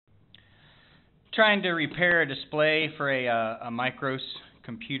Trying to repair a display for a micros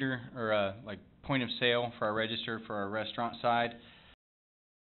computer, or a like point of sale for our register for our restaurant side.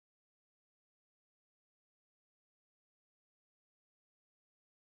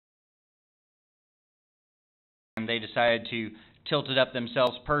 And they decided to tilt it up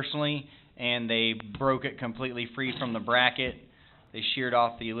themselves personally, and they broke it completely free from the bracket. They sheared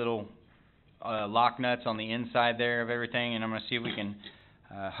off the little lock nuts on the inside there of everything, and I'm going to see if we can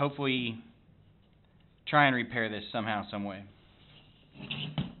hopefully try and repair this somehow, some way.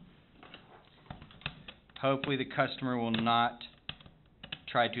 Hopefully the customer will not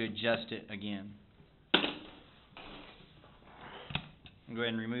try to adjust it again. I'll go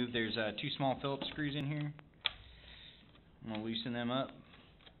ahead and remove, there's 2 small Phillips screws in here. I'm going to loosen them up.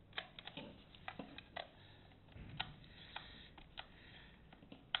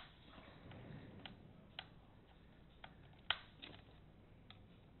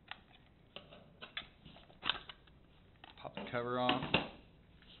 Pop the cover off.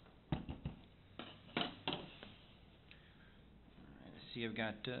 Let's see, I've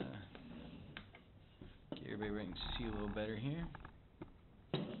got, get everybody where I can see a little better here.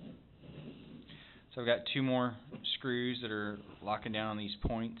 So I've got 2 more screws that are locking down on these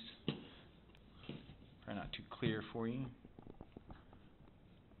points. Probably not too clear for you.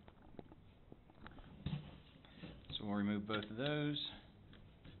 So we'll remove both of those.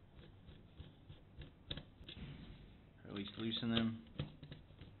 Or at least loosen them.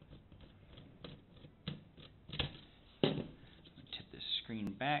 Tip this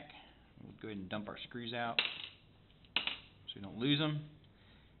screen back. We'll go ahead and dump our screws out so we don't lose them.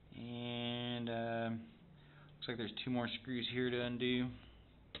 And looks like there's 2 more screws here to undo.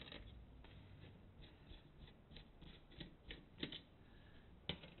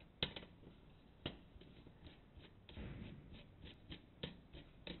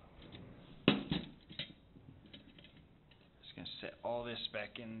 Just going to set all this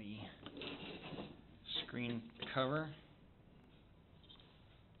back in the screen cover.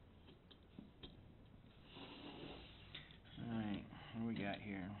 Alright, what do we got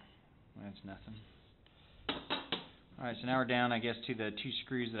here? That's nothing. Alright, so now we're down, I guess, to the 2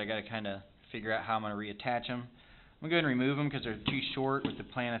 screws that I got to kind of figure out how I'm going to reattach them. I'm going to go ahead and remove them because they're too short with the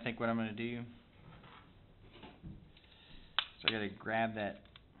plan. I think what I'm going to do. So I got to grab that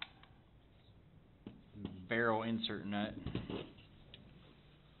barrel insert nut.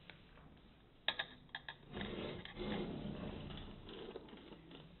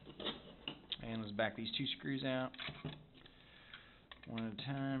 And let's back these 2 screws out one at a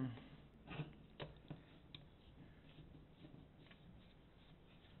time.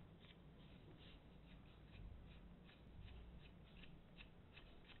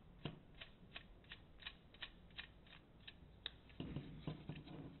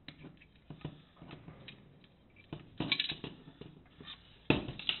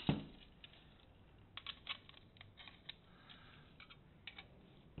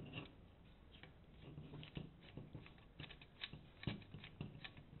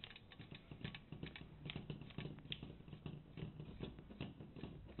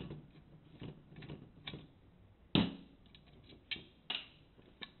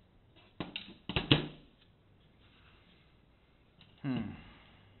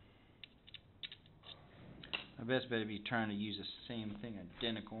 I best better be trying to use the same thing,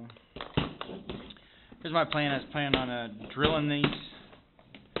 identical. Here's my plan. I was planning on drilling these.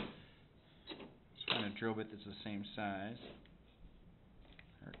 Just find a drill bit that's the same size,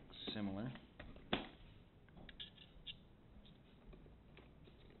 or similar.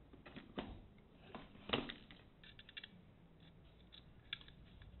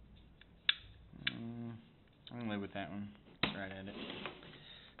 I can live with that one. Right at it.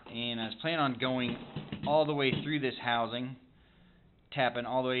 And I was planning on going all the way through this housing, tapping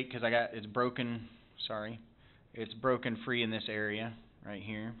all the way, because it's broken. Sorry, it's broken free in this area right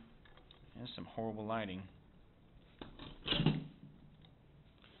here. That's some horrible lighting.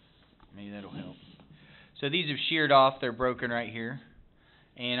 Maybe that'll help. So these have sheared off. They're broken right here,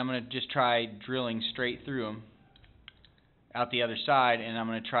 and I'm going to just try drilling straight through them out the other side, and I'm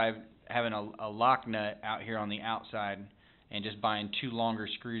going to try having a lock nut out here on the outside and just buying 2 longer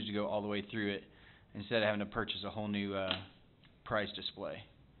screws to go all the way through it instead of having to purchase a whole new price display.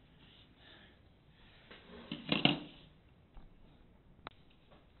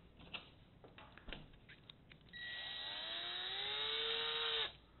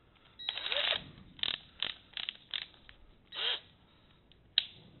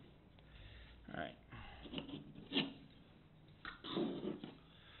 Alright.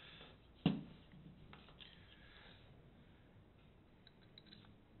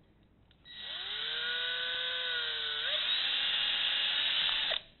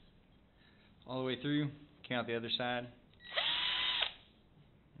 all the way through. Came out the other side.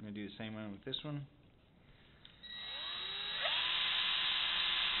 I'm going to do the same one with this one.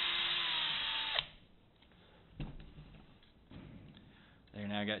 There,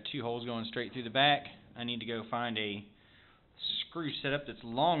 now I got 2 holes going straight through the back. I need to go find a screw setup that's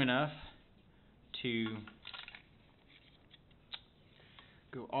long enough to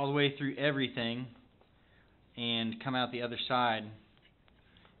go all the way through everything and come out the other side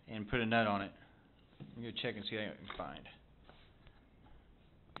and put a nut on it. I'm going to check and see what I can find.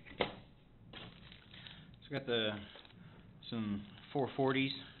 So I got some 440s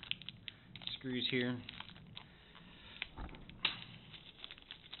screws here.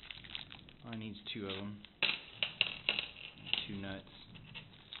 I need 2 of them. 2 nuts.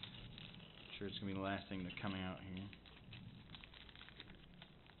 I'm sure it's going to be the last thing that's coming out here.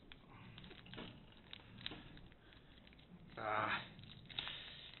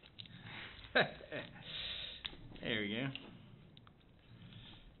 There we go.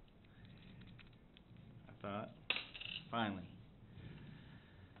 I thought. Finally.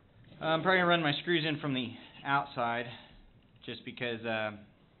 I'm probably going to run my screws in from the outside just because I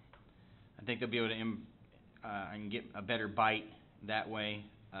think they'll be able to I can get a better bite that way.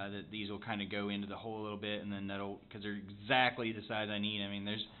 That these will kind of go into the hole a little bit, and then that'll, because they're exactly the size I need. I mean,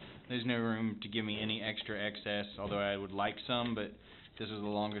 there's no room to give me any extra excess, although I would like some, but this is the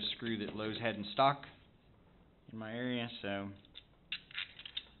longest screw that Lowe's had in stock in my area, so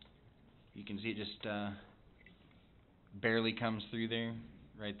you can see it just barely comes through there,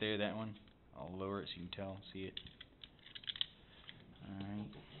 right there, that one. I'll lower it so you can see it. Alright.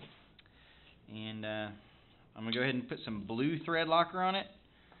 And I'm going to go ahead and put some blue thread locker on it,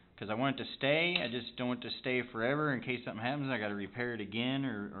 because I want it to stay. I just don't want it to stay forever. In case something happens, I got to repair it again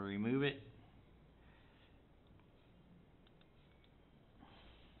or remove it.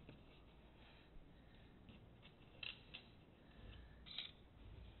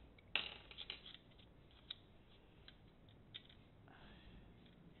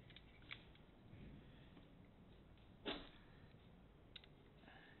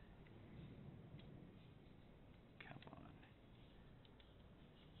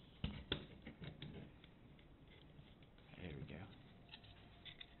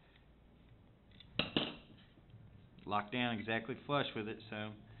 Locked down exactly flush with it, so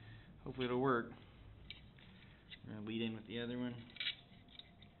hopefully it'll work. We're going to lead in with the other one.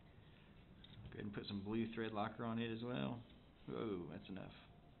 Go ahead and put some blue thread locker on it as well. Whoa, that's enough.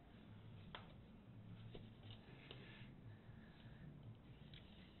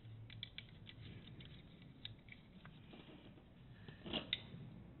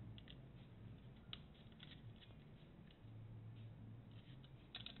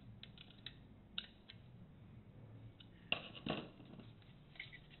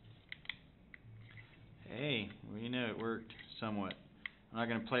 Hey, well, you know, it worked somewhat. I'm not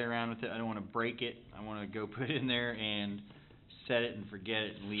going to play around with it. I don't want to break it. I want to go put it in there and set it and forget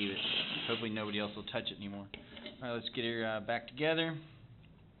it and leave it. Hopefully nobody else will touch it anymore. Alright, let's get her back together.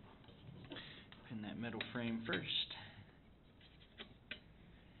 Pin that metal frame first.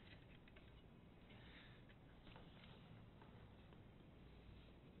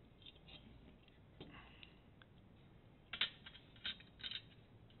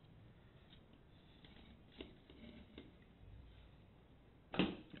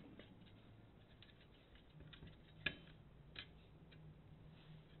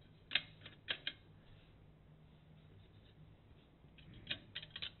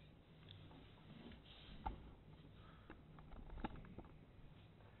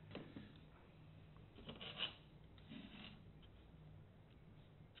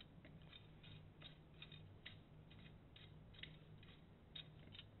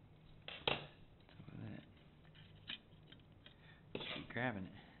 Grabbing it.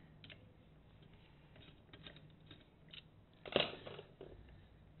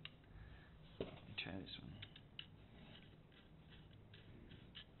 Let me try this one.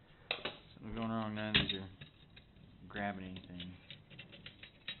 Something's going wrong. None of these are grabbing anything.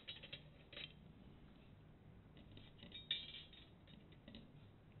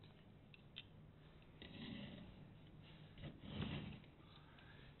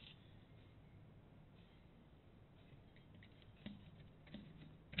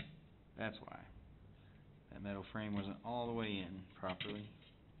 That's why. That metal frame wasn't all the way in properly.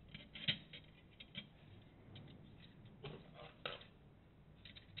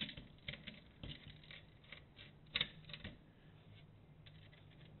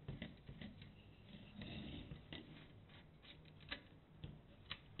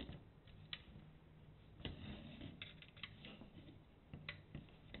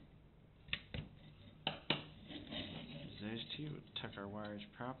 two. We'll tuck our wires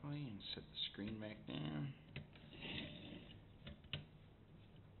properly and set the screen back down.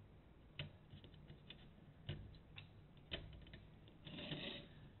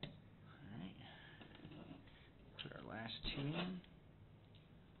 Alright. Put our last two in.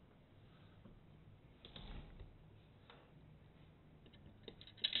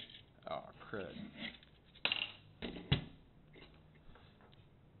 Oh, crud.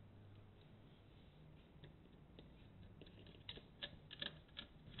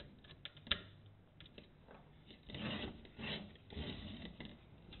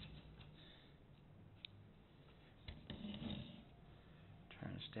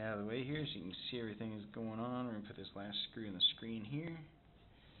 Trying to stay out of the way here so you can see everything is going on. We're going to put this last screw in the screen here.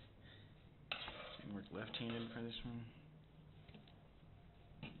 So you can work left-handed for this one.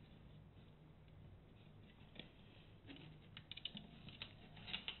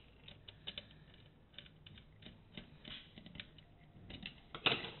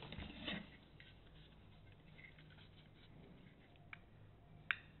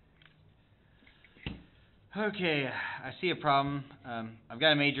 Okay, I see a problem. I've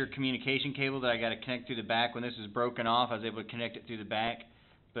got a major communication cable that I got to connect through the back. When this is broken off, I was able to connect it through the back,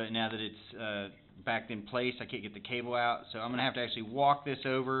 but now that it's backed in place, I can't get the cable out. So I'm going to have to actually walk this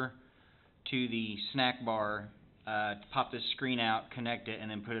over to the snack bar, pop this screen out, connect it,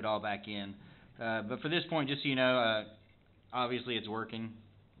 and then put it all back in. But for this point, just so you know, obviously it's working,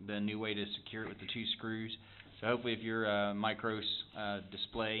 the new way to secure it with the two screws. So hopefully if your micros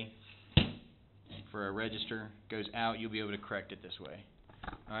display for a register goes out, you'll be able to correct it this way.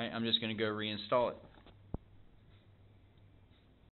 Alright, I'm just going to go reinstall it.